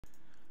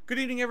Good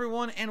evening,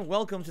 everyone, and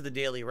welcome to the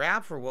Daily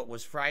Wrap for what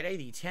was Friday,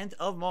 the 10th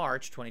of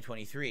March,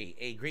 2023.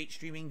 A great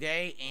streaming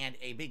day and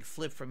a big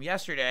flip from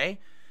yesterday,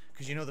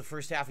 because you know the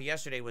first half of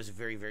yesterday was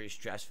very, very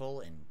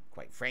stressful, and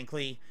quite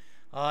frankly,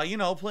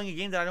 playing a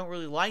game that I don't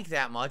really like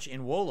that much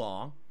in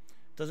Wolong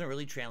doesn't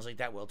really translate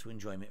that well to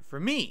enjoyment for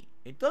me.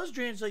 It does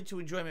translate to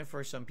enjoyment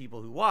for some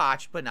people who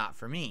watch, but not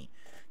for me.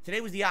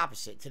 Today was the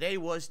opposite. Today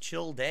was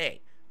chill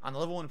day. On the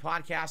Level 1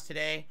 podcast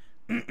today,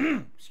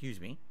 excuse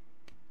me,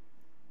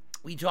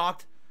 we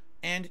talked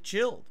and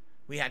chilled.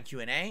 We had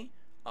Q&A,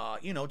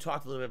 talked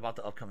a little bit about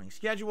the upcoming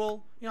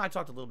schedule. I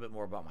talked a little bit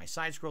more about my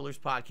Side Scrollers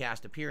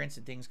podcast appearance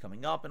and things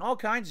coming up and all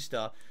kinds of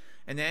stuff.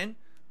 And then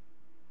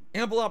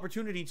ample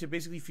opportunity to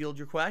basically field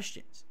your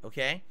questions,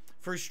 okay?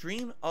 First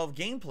stream of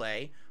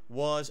gameplay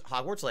was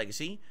Hogwarts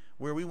Legacy,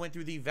 where we went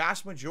through the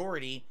vast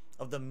majority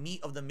of the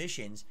meat of the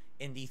missions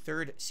in the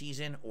third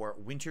season or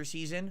winter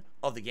season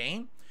of the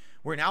game.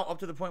 We're now up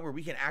to the point where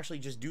we can actually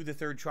just do the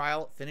third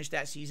trial, finish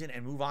that season,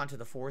 and move on to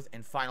the fourth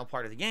and final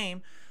part of the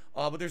game.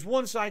 But there's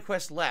one side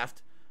quest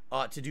left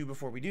to do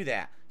before we do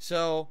that.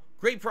 So,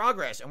 great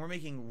progress, and we're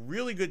making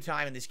really good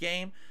time in this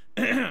game.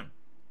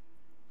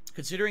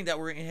 Considering that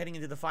we're heading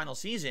into the final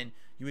season,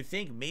 you would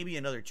think maybe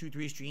another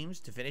 2-3 streams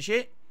to finish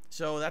it.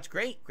 So, that's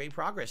great. Great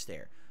progress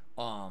there.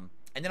 And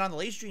then on the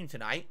late stream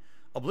tonight,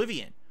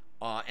 Oblivion.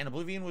 And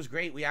Oblivion was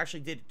great. We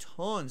actually did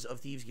tons of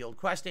Thieves Guild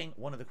questing.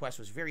 One of the quests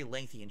was very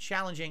lengthy and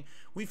challenging.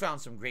 We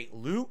found some great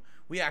loot.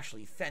 We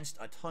actually fenced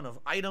a ton of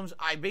items.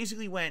 I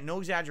basically went, no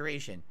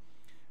exaggeration,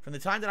 from the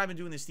time that I've been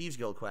doing this Thieves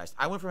Guild quest,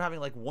 I went from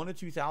having like 1,000 to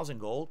 2,000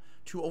 gold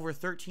to over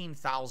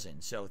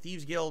 13,000. So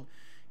Thieves Guild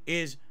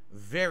is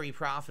very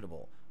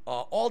profitable.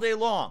 All day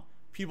long,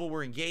 people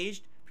were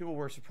engaged. People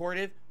were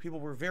supportive.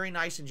 People were very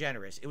nice and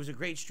generous. It was a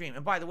great stream.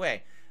 And by the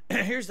way,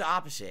 here's the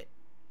opposite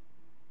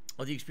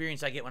of the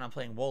experience I get when I'm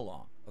playing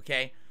Wolong,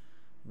 okay?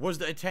 Was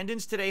the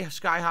attendance today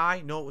sky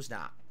high? No, it was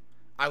not.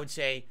 I would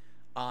say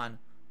on,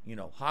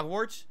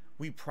 Hogwarts,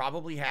 we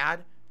probably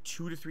had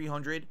 200 to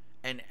 300,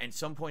 and at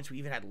some points we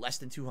even had less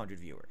than 200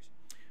 viewers.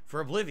 For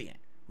Oblivion,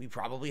 we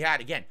probably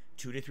had, again,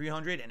 200 to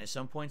 300, and at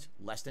some points,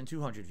 less than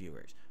 200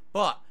 viewers.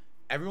 But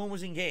everyone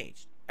was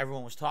engaged.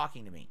 Everyone was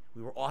talking to me.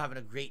 We were all having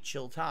a great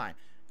chill time.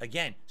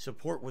 Again,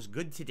 support was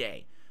good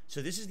today.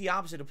 So this is the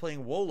opposite of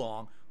playing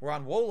Wolong, where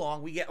on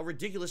Wolong we get a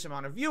ridiculous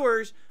amount of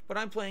viewers, but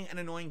I'm playing an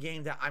annoying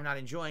game that I'm not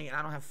enjoying and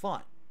I don't have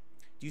fun.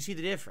 Do you see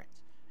the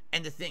difference?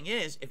 And the thing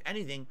is, if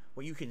anything,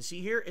 what you can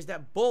see here is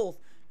that both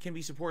can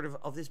be supportive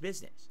of this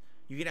business.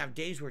 You can have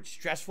days where it's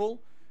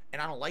stressful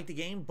and I don't like the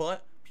game,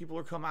 but people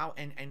will come out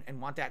and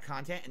want that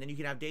content. And then you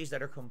can have days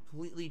that are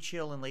completely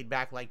chill and laid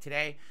back like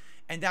today.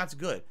 And that's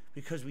good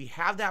because we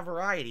have that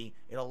variety.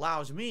 It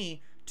allows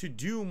me to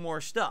do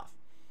more stuff.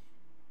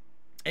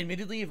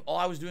 Admittedly, if all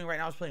I was doing right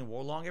now was playing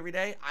Wolong every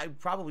day, I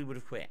probably would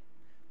have quit.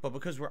 But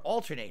because we're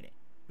alternating,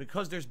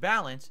 because there's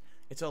balance,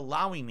 it's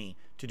allowing me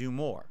to do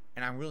more.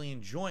 And I'm really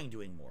enjoying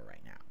doing more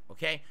right now,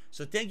 okay?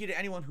 So thank you to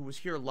anyone who was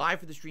here live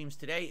for the streams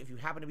today. If you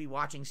happen to be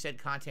watching said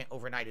content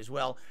overnight as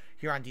well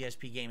here on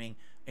DSP Gaming,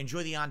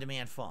 enjoy the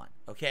on-demand fun,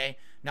 okay?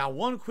 Now,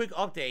 one quick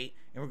update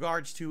in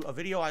regards to a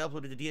video I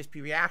uploaded to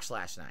DSP Reacts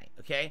last night,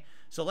 okay?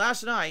 So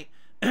last night,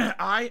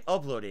 I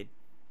uploaded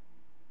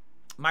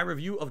my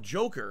review of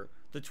Joker,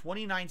 the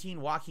 2019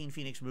 Joaquin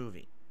Phoenix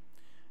movie.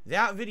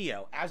 That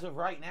video, as of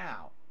right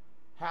now,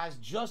 has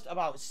just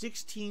about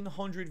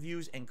 1,600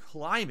 views and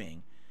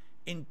climbing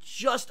in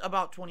just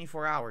about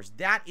 24 hours.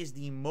 That is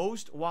the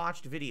most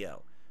watched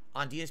video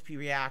on DSP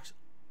Reacts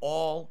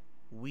all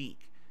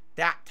week.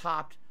 That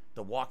topped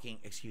the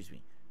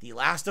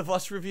Last of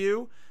Us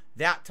review.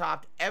 That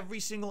topped every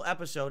single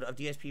episode of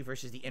DSP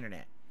versus the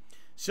Internet.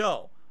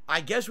 So, I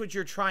guess what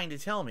you're trying to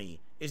tell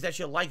me is that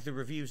you like the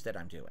reviews that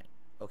I'm doing.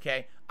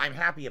 Okay, I'm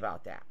happy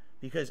about that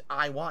because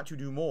I want to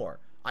do more.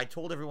 I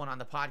told everyone on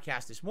the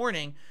podcast this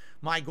morning,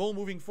 my goal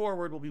moving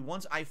forward will be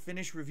once I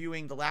finish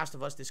reviewing The Last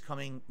of Us this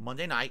coming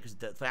Monday night, because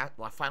the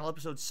final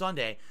episode's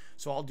Sunday,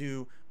 so I'll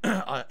do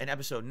an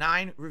episode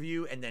 9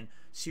 review and then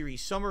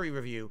series summary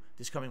review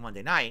this coming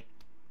Monday night.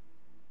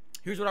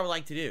 Here's what I would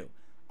like to do.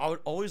 I would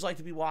always like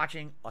to be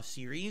watching a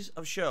series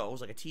of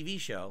shows, like a TV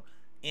show,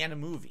 and a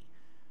movie.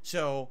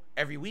 So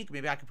every week,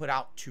 maybe I could put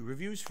out 2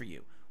 reviews for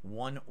you.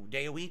 One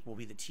day a week will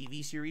be the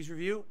TV series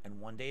review,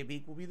 and one day a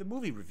week will be the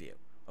movie review,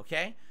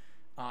 okay?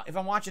 If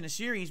I'm watching a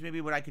series,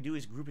 maybe what I could do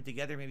is group it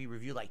together, maybe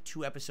review like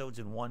 2 episodes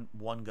in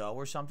one go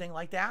or something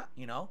like that,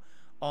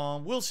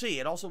 We'll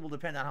see. It also will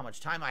depend on how much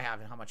time I have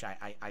and how much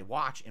I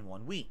watch in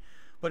 1 week.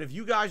 But if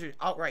you guys are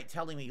outright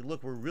telling me,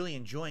 look, we're really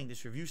enjoying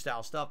this review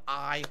style stuff,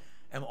 I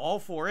am all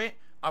for it.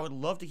 I would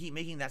love to keep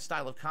making that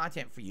style of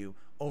content for you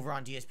over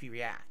on DSP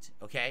React,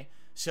 okay?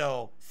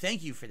 So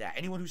thank you for that.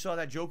 Anyone who saw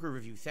that Joker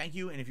review, thank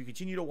you. And if you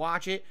continue to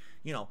watch it,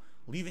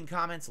 leaving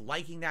comments,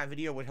 liking that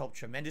video would help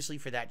tremendously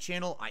for that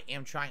channel. I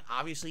am trying,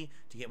 obviously,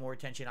 to get more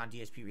attention on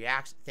DSP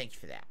Reacts. Thank you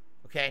for that,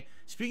 okay?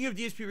 Speaking of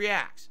DSP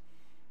Reacts,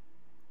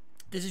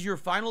 this is your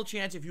final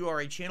chance if you are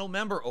a channel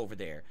member over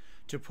there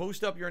to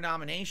post up your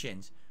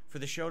nominations for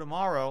the show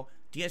tomorrow,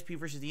 DSP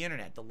versus the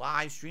Internet, the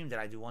live stream that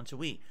I do once a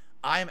week.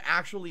 I am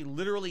actually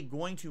literally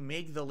going to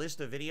make the list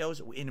of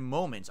videos in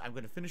moments. I'm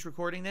going to finish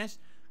recording this,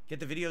 get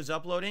the videos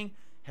uploading,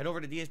 head over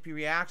to DSP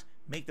Reacts,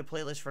 make the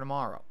playlist for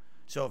tomorrow.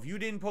 So if you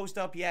didn't post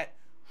up yet,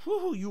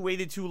 whoo, you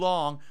waited too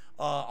long.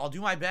 I'll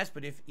do my best,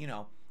 but if,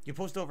 you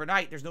post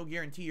overnight, there's no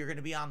guarantee you're going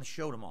to be on the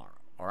show tomorrow.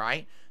 All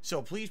right?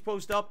 So please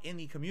post up in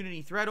the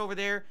community thread over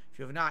there. If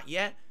you have not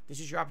yet, this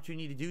is your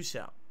opportunity to do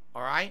so.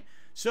 All right?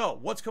 So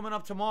what's coming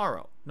up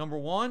tomorrow? Number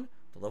one,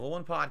 the Level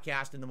 1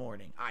 podcast in the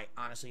morning. I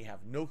honestly have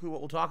no clue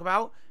what we'll talk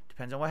about.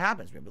 Depends on what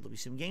happens. Maybe there'll be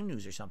some game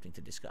news or something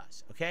to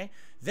discuss. Okay?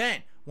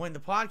 Then, when the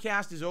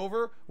podcast is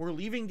over, we're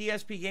leaving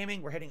DSP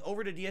Gaming. We're heading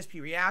over to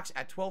DSP Reacts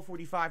at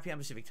 12:45 p.m.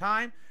 Pacific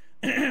time.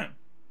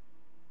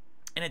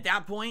 And at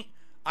that point,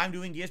 I'm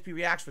doing DSP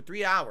Reacts for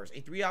 3 hours,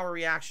 a 3-hour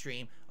React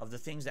stream of the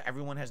things that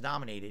everyone has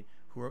nominated,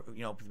 who are,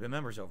 the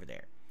members over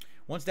there.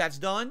 Once that's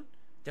done,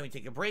 then we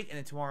take a break, and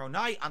then tomorrow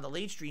night on the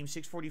late stream,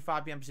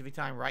 6:45 p.m. Pacific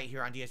time, right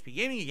here on DSP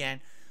Gaming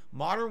again,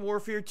 Modern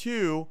Warfare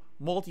 2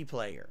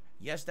 multiplayer.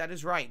 Yes, that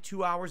is right.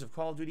 2 hours of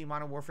Call of Duty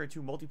Modern Warfare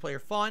 2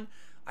 multiplayer fun.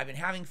 I've been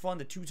having fun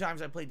the 2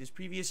 times I played this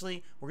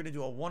previously. We're going to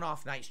do a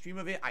one-off night stream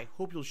of it. I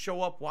hope you'll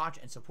show up, watch,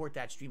 and support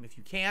that stream if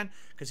you can,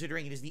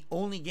 considering it is the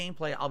only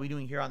gameplay I'll be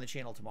doing here on the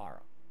channel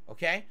tomorrow.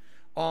 Okay?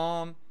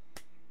 I'm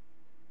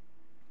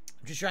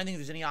just trying to think if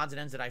there's any odds and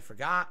ends that I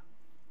forgot.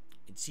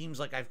 It seems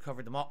like I've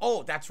covered them all.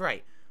 Oh, that's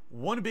right.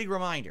 One big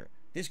reminder.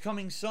 This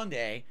coming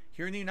Sunday,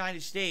 here in the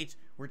United States,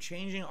 we're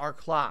changing our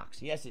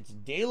clocks. Yes, it's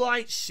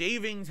daylight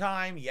saving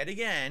time yet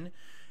again.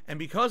 And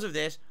because of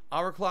this,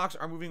 our clocks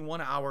are moving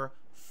 1 hour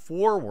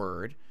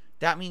forward.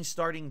 That means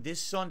starting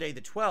this Sunday,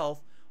 the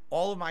 12th,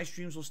 all of my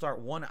streams will start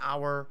 1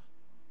 hour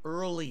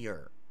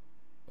earlier.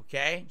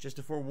 Okay? Just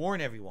to forewarn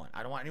everyone.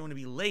 I don't want anyone to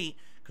be late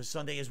because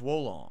Sunday is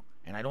Wolong.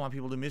 And I don't want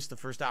people to miss the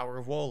first hour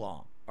of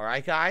Wolong. All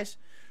right, guys?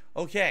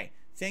 Okay.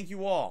 Thank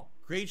you all.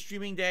 Great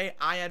streaming day.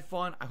 I had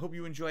fun. I hope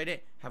you enjoyed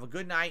it. Have a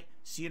good night.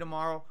 See you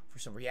tomorrow for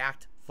some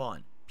React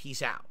fun.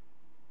 Peace out.